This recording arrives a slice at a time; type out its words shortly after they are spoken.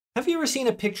Have you ever seen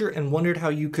a picture and wondered how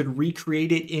you could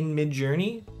recreate it in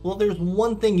Midjourney? Well, there's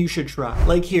one thing you should try.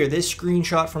 Like here, this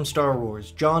screenshot from Star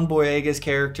Wars. John Boyega's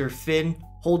character Finn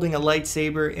holding a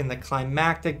lightsaber in the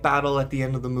climactic battle at the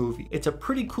end of the movie. It's a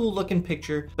pretty cool looking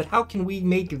picture, but how can we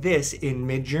make this in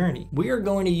Midjourney? We are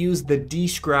going to use the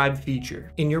describe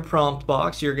feature. In your prompt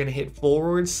box, you're going to hit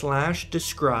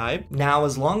 /describe. Now,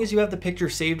 as long as you have the picture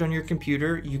saved on your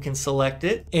computer, you can select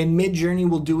it, and Midjourney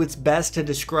will do its best to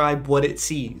describe what it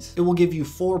sees. It will give you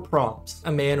 4 prompts.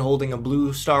 A man holding a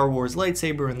blue Star Wars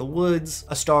lightsaber in the woods,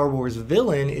 a Star Wars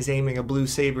villain is aiming a blue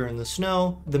saber in the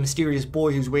snow, the mysterious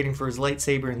boy who's waiting for his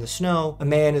lightsaber in the snow, a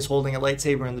man is holding a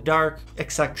lightsaber in the dark,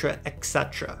 etc,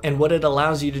 etc. And what it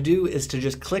allows you to do is to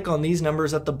just click on these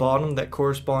numbers at the bottom that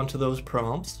correspond to those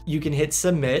prompts. You can hit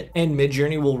submit and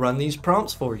Midjourney will run these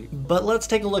prompts for you. But let's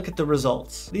take a look at the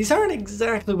results. These aren't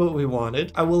exactly what we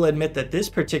wanted. I will admit that this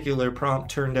particular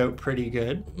prompt turned out pretty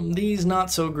good. These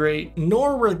not so great,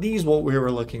 nor were these what we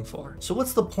were looking for. So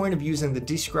what's the point of using the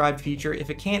describe feature if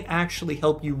it can't actually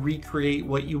help you recreate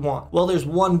what you want? Well, there's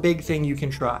one big thing you can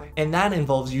try, and that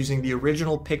involves using the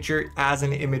original picture as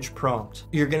an image prompt.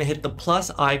 You're going to hit the plus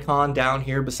icon down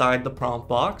here beside the prompt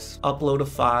box, upload a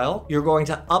file. You're going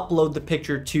to upload the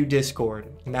picture to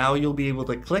Discord. Now you'll be able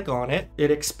to click on it. It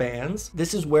expands.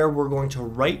 This is where we're going to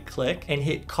right click and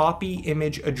hit copy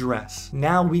image address.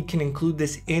 Now we can include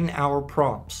this in our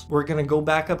prompts. We're going to go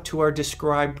back up to our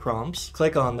describe prompts,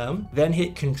 click on them, then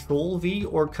hit Control V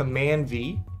or Command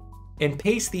V, and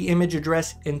paste the image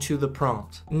address into the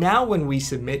prompt. Now when we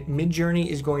submit, Midjourney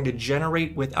is going to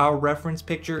generate with our reference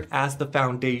picture as the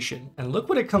foundation. And look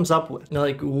what it comes up with. Now,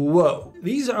 like, whoa,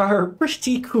 these are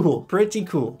pretty cool, pretty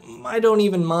cool. I don't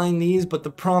even mind these, but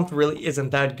the prompt really isn't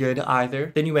that good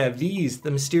either. Then you have these, the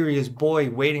mysterious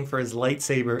boy waiting for his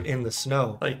lightsaber in the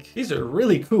snow. Like, these are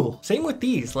really cool. Same with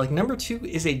these, like number 2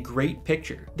 is a great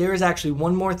picture. There is actually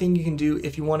one more thing you can do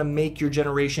if you want to make your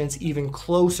generations even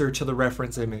closer to the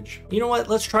reference image. You know what?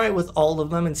 Let's try it with all of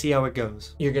them and see how it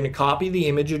goes. You're going to copy the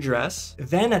image address.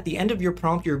 Then at the end of your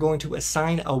prompt, you're going to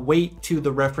assign a weight to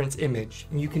the reference image.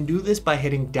 And you can do this by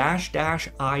hitting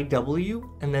 --IW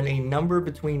and then a number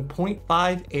between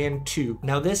 0.5 and 2.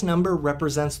 Now this number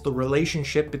represents the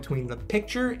relationship between the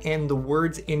picture and the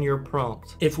words in your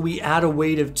prompt. If we add a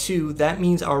weight of 2, that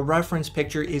means our reference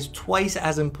picture is twice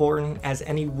as important as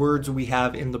any words we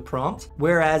have in the prompt.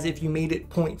 Whereas if you made it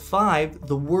 0.5,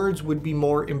 the words would be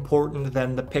more important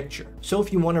than the picture. So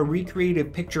if you want to recreate a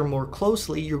picture more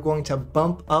closely, you're going to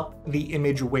bump up the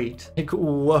image weight. Like,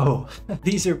 whoa,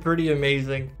 these are pretty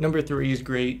amazing. Number 3 is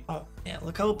great. Oh, yeah,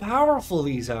 look how powerful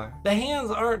these are. The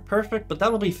hands aren't perfect, but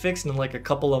that'll be fixed in like a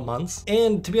couple of months.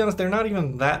 And to be honest, they're not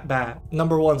even that bad.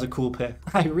 Number 1's a cool pick.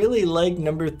 I really like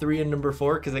number 3 and number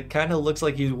 4 because it kind of looks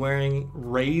like he's wearing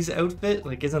Rey's outfit.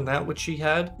 Like, isn't that what she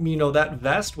had? You know, that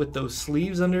vest with those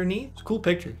sleeves underneath? It's a cool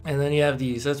picture. And then you have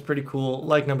these. That's pretty cool.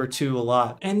 Like number 2 a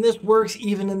lot. And this works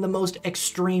even in the most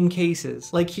extreme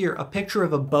cases. Like here, a picture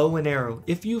of a bow and arrow.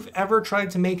 If you've ever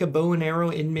tried to make a bow and arrow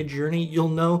in Midjourney, you'll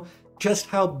know just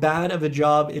how bad of a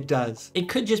job it does. It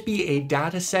could just be a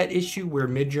data set issue where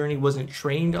Midjourney wasn't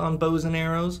trained on bows and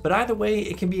arrows, but either way,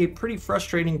 it can be a pretty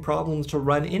frustrating problem to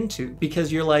run into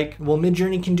because you're like, well,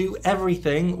 Midjourney can do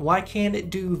everything, why can't it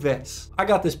do this? I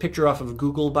got this picture off of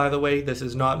Google, by the way. This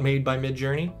is not made by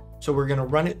Midjourney. So we're gonna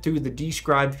run it through the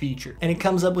describe feature. And it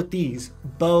comes up with these: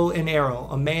 bow and arrow,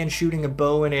 a man shooting a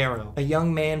bow and arrow, a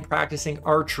young man practicing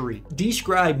archery.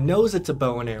 Describe knows it's a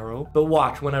bow and arrow, but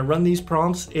watch, when I run these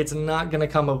prompts, it's not gonna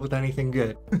come up with anything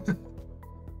good.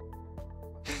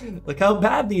 Look how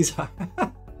bad these are.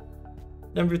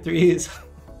 Number 3 is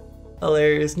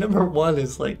hilarious. Number 1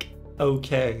 is like,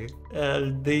 okay.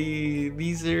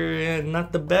 These are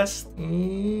not the best.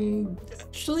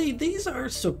 Actually, these are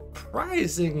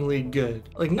surprisingly good.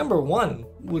 Like number 1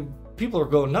 people are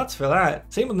going nuts for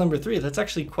that. Same with number 3, that's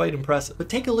actually quite impressive. But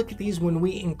take a look at these when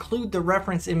we include the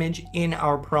reference image in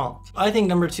our prompt. I think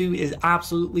number 2 is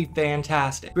absolutely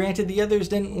fantastic. Granted, the others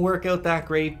didn't work out that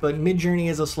great, but Midjourney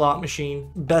is a slot machine.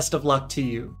 Best of luck to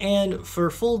you. And for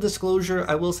full disclosure,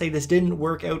 I will say this didn't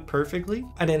work out perfectly.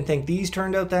 I didn't think these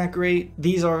turned out that great.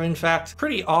 These are in fact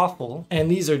pretty awful,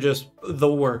 and these are just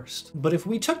the worst. But if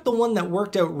we took the one that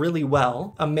worked out really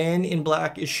well, a man in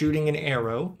black is shooting an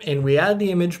arrow, and we add the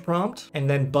image prompt, prompt and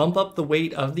then bump up the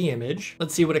weight of the image.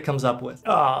 Let's see what it comes up with.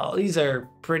 Oh, these are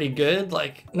pretty good.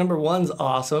 Like number 1's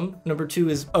awesome. Number 2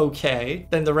 is okay.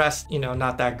 Then the rest, you know,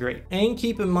 not that great. And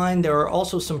keep in mind, there are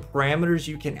also some parameters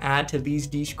you can add to these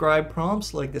describe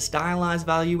prompts, like the stylized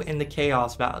value and the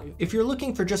chaos value. If you're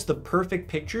looking for just the perfect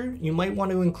picture, you might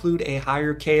want to include a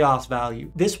higher chaos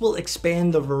value. This will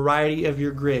expand the variety of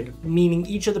your grid, meaning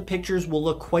each of the pictures will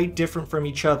look quite different from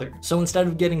each other. So instead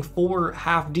of getting 4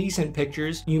 half decent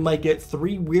pictures, you might get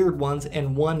 3 weird ones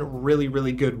and 1 really,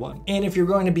 really good one. And if you're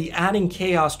going to be adding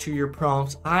chaos to your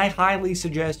prompts, I highly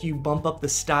suggest you bump up the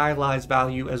stylized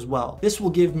value as well. This will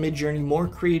give Midjourney more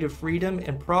creative freedom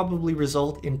and probably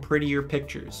result in prettier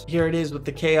pictures. Here it is with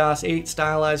the Chaos 8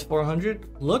 stylized 400.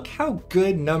 Look how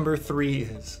good number 3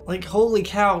 is. Like, holy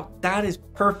cow, that is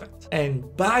perfect.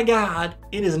 And by God,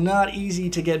 it is not easy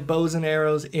to get bows and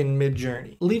arrows in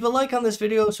Midjourney. Leave a like on this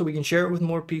video so we can share it with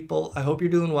more people. I hope you're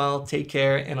doing well. Take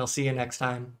care, and I'll see you next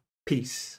time. Peace.